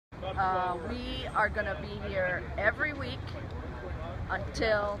We are going to be here every week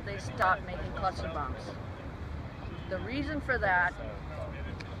until they stop making cluster bombs. The reason for that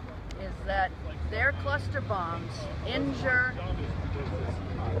is that their cluster bombs injure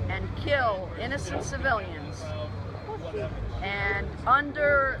and kill innocent civilians, and and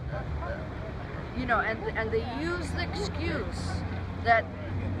they use the excuse that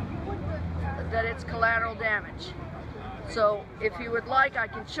it's collateral damage. So if you would like, I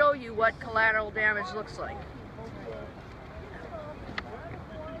can show you what collateral damage looks like.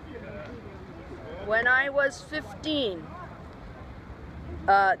 When I was 15,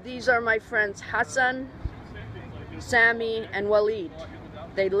 these are my friends Hassan, Sammy, and Waleed.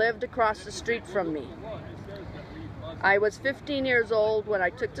 They lived across the street from me. I was 15 years old when I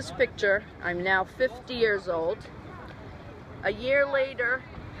took this picture. I'm now 50 years old. A year later,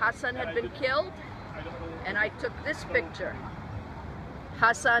 Hassan had been killed, and I took this picture.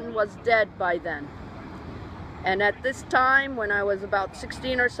 Hassan was dead by then. And at this time, when I was about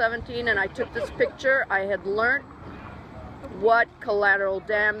 16 or 17 and I took this picture, I had learned what collateral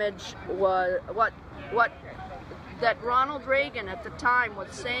damage was, that Ronald Reagan at the time was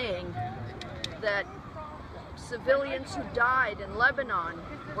saying that civilians who died in Lebanon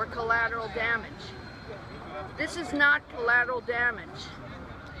were collateral damage. This is not collateral damage.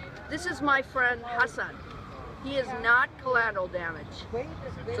 This is my friend Hassan. He is not collateral damage.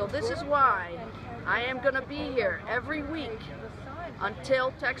 So this is why I am going to be here every week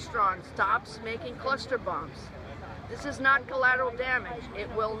until Textron stops making cluster bombs. This is not collateral damage.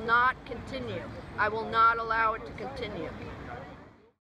 It will not continue. I will not allow it to continue.